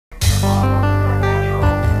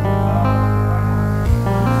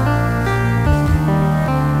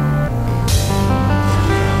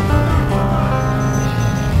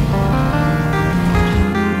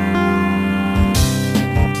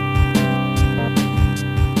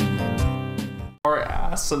more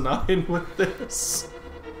asinine with this.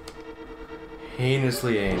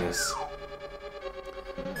 Heinously anus.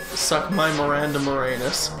 Suck my Miranda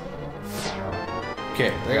Moranis. Okay,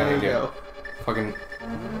 There you go. Fucking...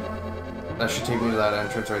 That should take me to that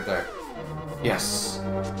entrance right there. Yes.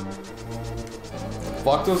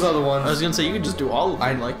 Fuck those other ones. I was gonna say, you could just do all of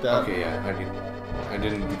them like that. Okay, yeah, I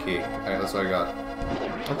didn't the key. Alright, that's what I got.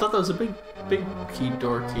 I thought that was a big key,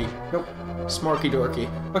 door key. Nope. Smarky door key.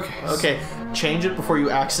 Okay. Okay, change it before you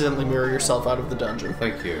accidentally mirror yourself out of the dungeon.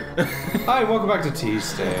 Thank you. Hi, welcome back to Tea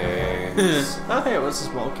Stains. Oh, hey, it was a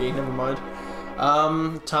small key, never mind.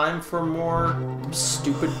 Time for more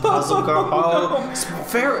stupid puzzle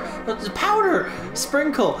powder!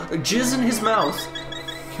 Sprinkle! Jizz in his mouth!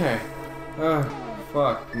 Okay.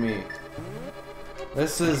 Fuck me.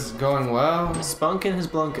 This is going well. Spunk and his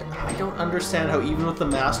blunk. I don't understand how even with the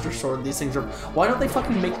Master Sword these things are... Why don't they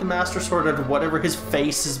fucking make the Master Sword out of whatever his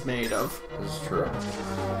face is made of? This is true.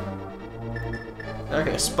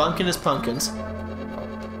 Okay, Spunk and his pumpkins.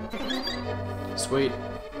 Sweet.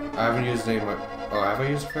 I haven't used any of my... Oh, have I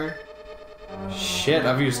used a fairy? Shit,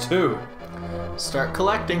 I've used 2. Start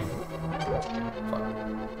collecting. Fuck.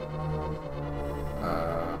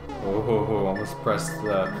 Oh, almost pressed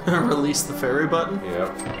that. Release the fairy button?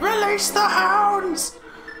 Yep. Release the hounds!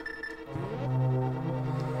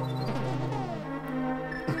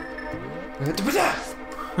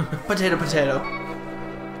 Potato, potato.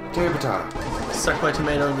 Potato, potato. Suck my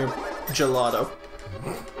tomato in your gelato.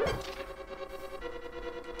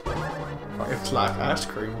 It's like ice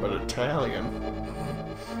cream, but Italian.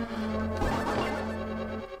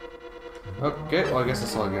 Okay, well I guess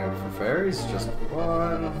that's all I get for fairies. Just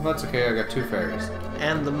 1. That's okay, I got 2 fairies.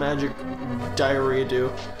 And the magic diarrhea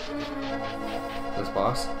do. This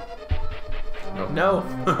boss? Nope. No.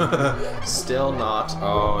 Still not.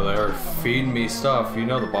 Oh, they're feeding me stuff. You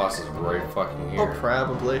know the boss is right fucking here. Oh,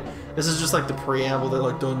 probably. This is just like the preamble. They're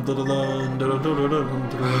like dun dun dun dun dun dun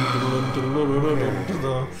dun dun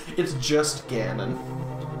dun. It's just Ganon.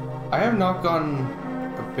 I have not gotten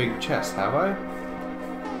a big chest, have I?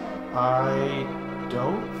 I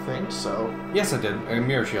don't think so. Yes, I did. A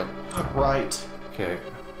mirror shield. Right. Okay.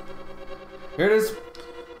 Here it is.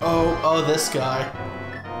 Oh, this guy.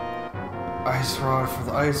 Ice rod for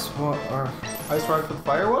the ice one, or Ice rod for the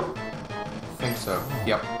fire one? I think so.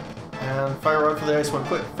 Yep. And fire rod for the ice one.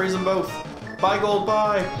 Quick, freeze them both. Buy gold,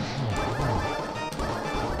 buy.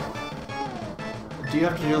 Do you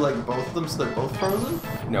have to do like both of them so they're both frozen?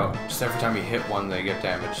 No, just every time you hit one, they get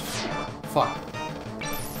damaged. Fuck.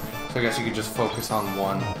 So I guess you could just focus on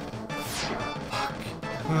one. Fuck.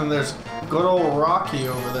 And then there's good old Rocky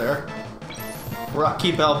over there.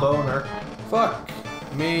 Rocky Balboner. Fuck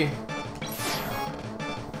me.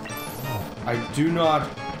 I do not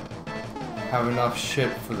have enough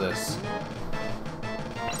shit for this.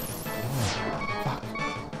 Fuck.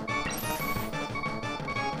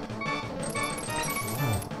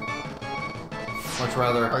 Much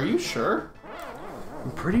rather. Are you sure?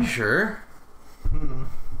 I'm pretty sure.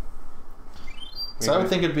 So I would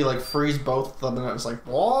think it'd be like freeze both of them and it's like,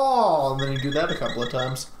 whoa, and then you do that a couple of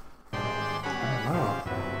times. I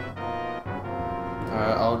don't know.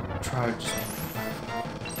 I'll try just...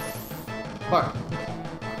 Fuck.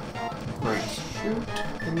 Great. Shoot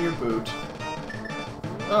in your boot.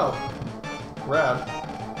 Oh. Rad.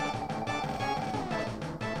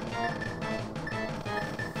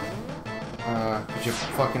 Could you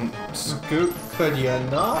fucking scoot? Could you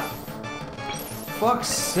not? Fuck's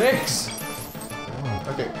sakes!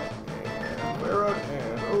 Okay. And where out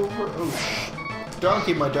and over. Oh,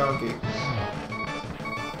 donkey, my donkey.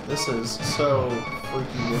 This is so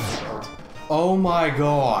freaking difficult. Oh my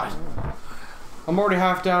god. I'm already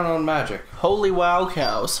half down on magic. Holy wow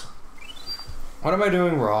cows. What am I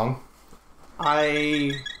doing wrong?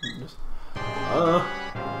 I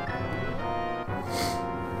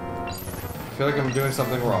feel like I'm doing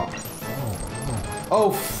something wrong.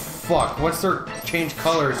 Oh fuck, once they're change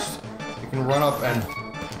colors, you can run up and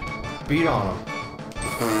beat on them.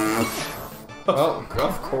 Oh,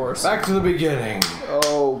 of course. Back to the beginning.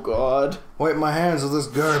 Oh god. Wipe my hands of this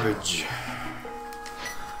garbage.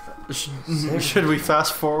 Should we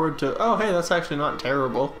fast forward to... Oh, hey, that's actually not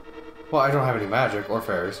terrible. Well, I don't have any magic or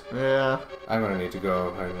fairies. Yeah. I'm gonna need to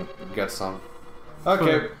go and get some.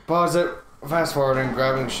 Okay, pause it. Fast forwarding,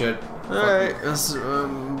 grabbing shit. Alright,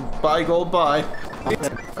 buy gold, buy.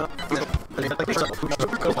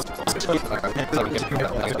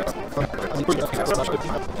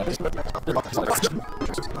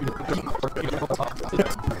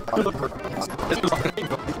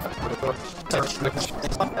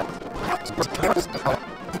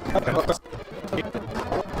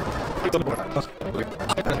 Okay.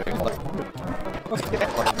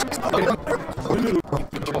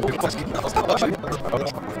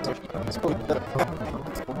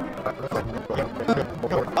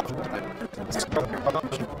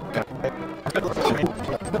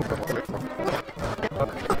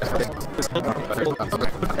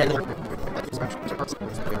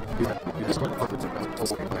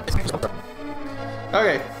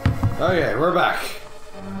 Okay, we're back.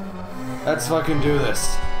 Let's fucking do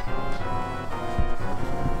this.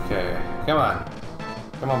 Okay, come on.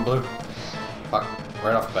 Come on, Blue. Fuck,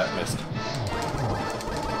 right off the bat, missed.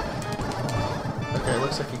 Okay,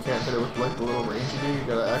 looks like you can't hit it with like the little range you do. You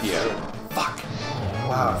gotta actually. Yeah. Fuck.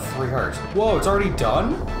 Wow, 3 hearts. Whoa, it's already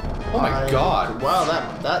done? Oh my god. Wow,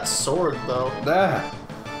 that sword though. That.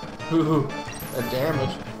 Ooh, that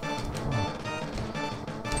damage.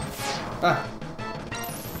 Ah.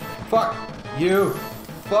 Fuck. You.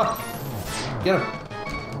 Fuck. Get him.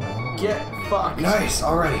 Get fucked. Nice,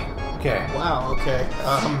 already. Okay. Wow, okay.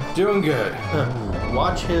 Doing good.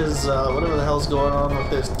 Watch his, whatever the hell's going on with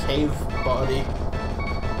his cave body.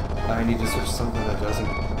 I need to switch to something that doesn't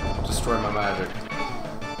destroy my magic.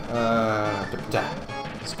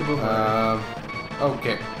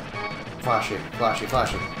 Okay. Flashy.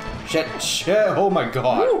 Shit. Oh my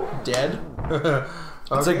god. Woo, dead.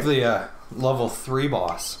 It's like the level 3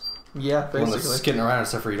 boss. Yeah, basically. One that's skidding around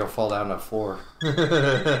except for you don't fall down to the floor.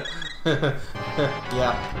 Yeah.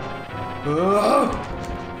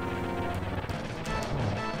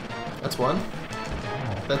 That's 1.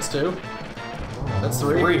 That's 2. That's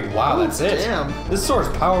 3. Wow, Ooh, that's it. Damn. This sword's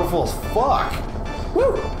powerful as fuck.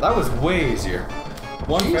 Woo! That was way easier.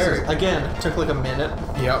 One fairy. Again, it took like a minute.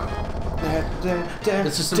 Yep.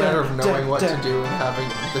 It's just a matter of knowing what to do and having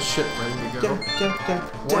the shit ready to go.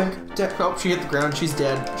 Oh, she hit the ground. She's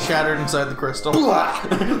dead. Shattered inside the crystal.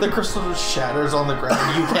 The crystal just shatters on the ground.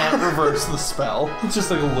 You can't reverse the spell. It's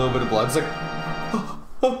just like a little bit of blood. It's like...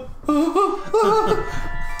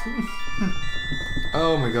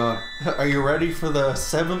 Oh my god. Are you ready for the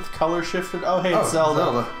 7th color shifted? Oh, hey, it's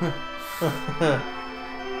Zelda.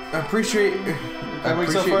 I appreciate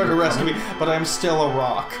coming so far to rescue me, but I'm still a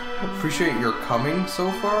rock. Appreciate your coming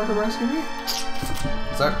so far to rescue me?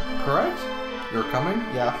 Is that correct? You're coming?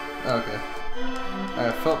 Yeah. Okay.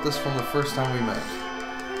 I felt this from the first time we met.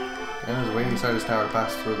 I was waiting inside his tower to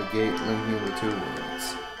pass through the gate linking the 2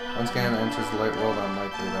 worlds. Once Ganon enters the light world,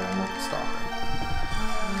 unlikely that anyone can stop him.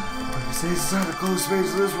 But if he stays inside the closed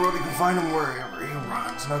space of this world, he can find him wherever he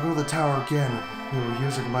runs. Now go to the tower again. He will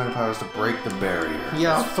use your combined powers to break the barrier.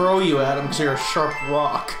 Yeah, I'll throw you at him because you're a sharp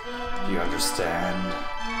rock. Do you understand?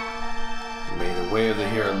 May the way of the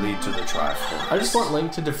hero lead to the Triforce. I just want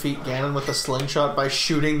Link to defeat Ganon with a slingshot by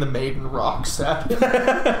shooting the maiden rocks at him.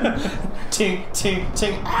 Tink, tink,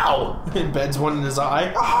 tink, ow! Embeds one in his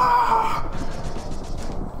eye. Ah!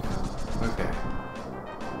 Okay.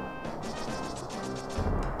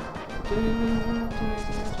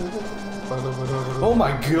 Oh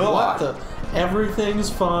my god! What the? Everything's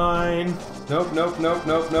fine. Nope.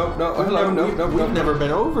 Hello, We've never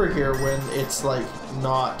been over here when it's like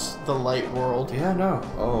not the light world. Yeah, no.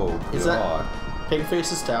 Oh, is god. That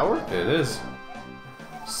Pigface's tower? It is.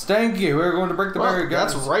 Stanky, we're going to break the barrier,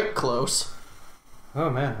 guys. That's right close. Oh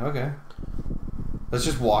man, okay. Let's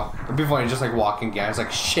just walk. It'd be funny, just like walking Ganon. It's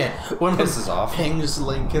like shit. One pisses off. Pings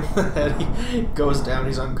Link in the head. He goes down.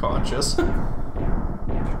 He's unconscious.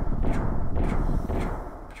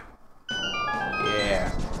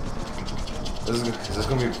 Yeah. Is this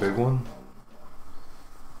gonna be a big one?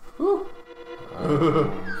 Woo. Oh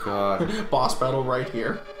god. Boss battle right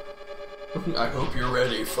here. I hope you're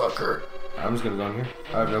ready, fucker. I'm just gonna go in here.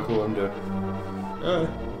 I have no clue what I'm doing.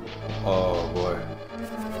 Oh boy.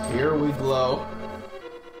 Here we glow.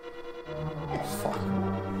 Fuck.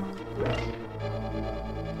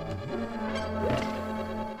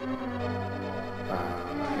 I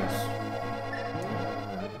guess.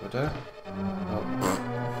 What the?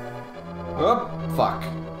 Oh, fuck.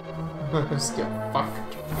 Just get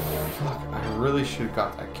fucked. Fuck, I really should have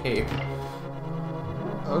got that cape.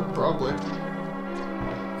 Oh, probably.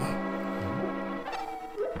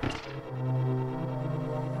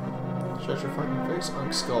 Shut your fucking face,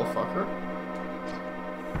 Unk Skull fucker.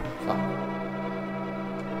 Fuck.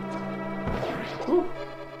 Ooh.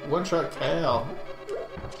 One shot KO.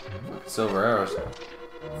 Silver arrows.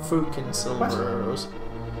 Fucking silver What? arrows.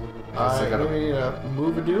 I gotta... We need a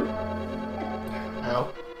move-a-do. Ow.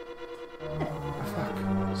 Fuck.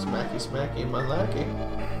 Smacky, smacky, my lackey.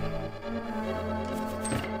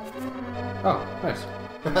 Oh, nice.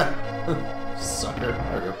 Sucker.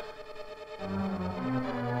 There we go.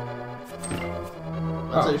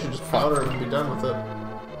 I'd say you should just powder it and be done with it.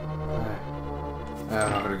 I'm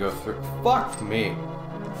not gonna go through. Fuck me.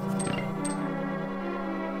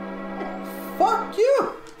 Fuck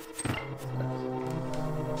you!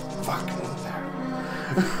 Fuck me there.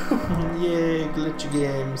 Yay, glitchy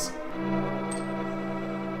games.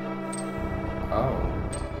 Oh.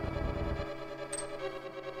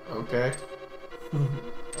 Okay.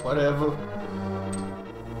 Whatever.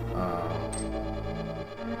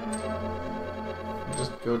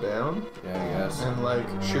 Just go down? Yeah, I guess. And like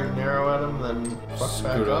shoot an arrow at him, then fuck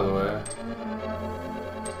back Scoot out of up. the way.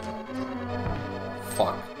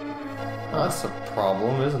 Fuck. That's a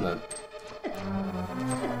problem, isn't it?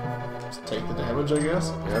 Just take the damage, I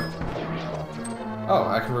guess. Yep. Oh,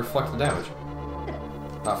 I can reflect the damage.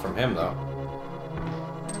 Not from him, though.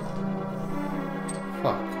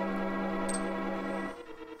 Fuck.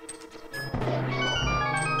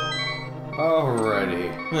 Alrighty.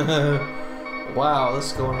 Wow, this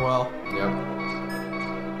is going well. Yep.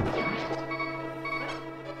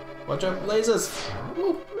 Watch out, lasers!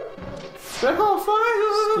 They're on fire!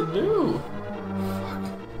 What's to do?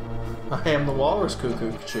 I am the walrus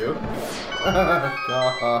cuckoo, Kachu.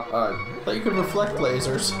 God. Thought you could reflect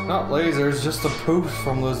lasers. Not lasers, just the poop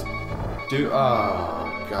from those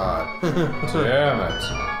oh, God. Damn it.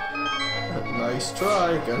 Nice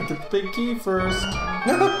try. Gotta get the big key first.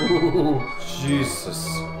 Ooh, Jesus.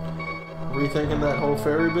 Rethinking that whole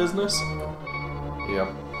fairy business?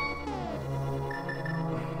 Yep.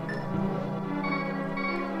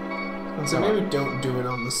 And so maybe don't do it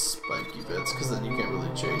on the spiky bits, because then you can't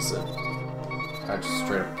really chase it. I just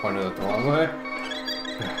straight up pointed it the wrong way.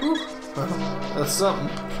 That's something.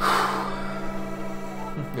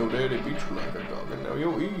 Your daddy beat you like a dog, and now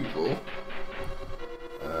you're evil.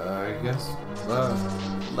 I guess.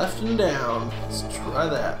 Left and down. Let's try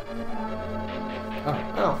that.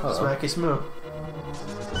 Oh, smacky smooth.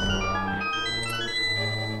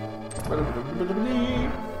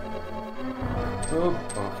 Oh,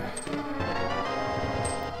 okay.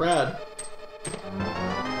 Rad.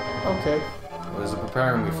 Okay. What is it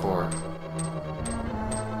preparing me for?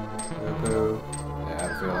 Yeah, I had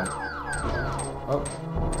a feeling. Oh.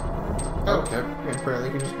 Okay. Apparently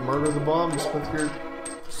you can just murder the bomb just with your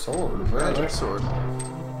Sword, apparently. magic sword.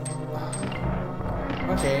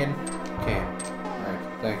 Cane. Cane. Alright,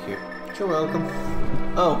 thank you. You're welcome.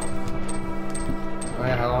 Oh. Oh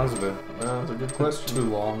yeah, how long has it been? That's a good question. Too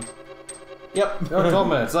long. Yep. Oh, 12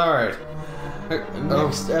 minutes, alright.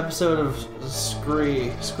 Next episode of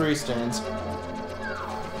Scree Stands.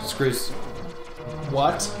 Screws.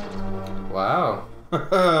 What? Wow.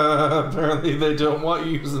 Apparently they don't want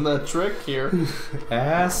you using that trick here.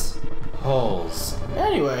 Ass holes.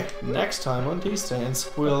 Anyway, next time on T-Stands,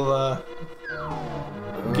 we'll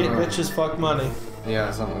get bitches fuck money.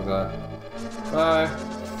 Yeah, something like that. Bye.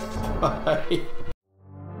 Bye.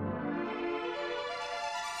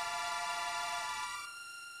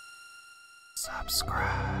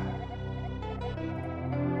 Subscribe.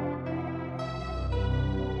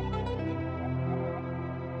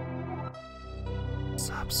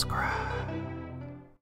 Subscribe.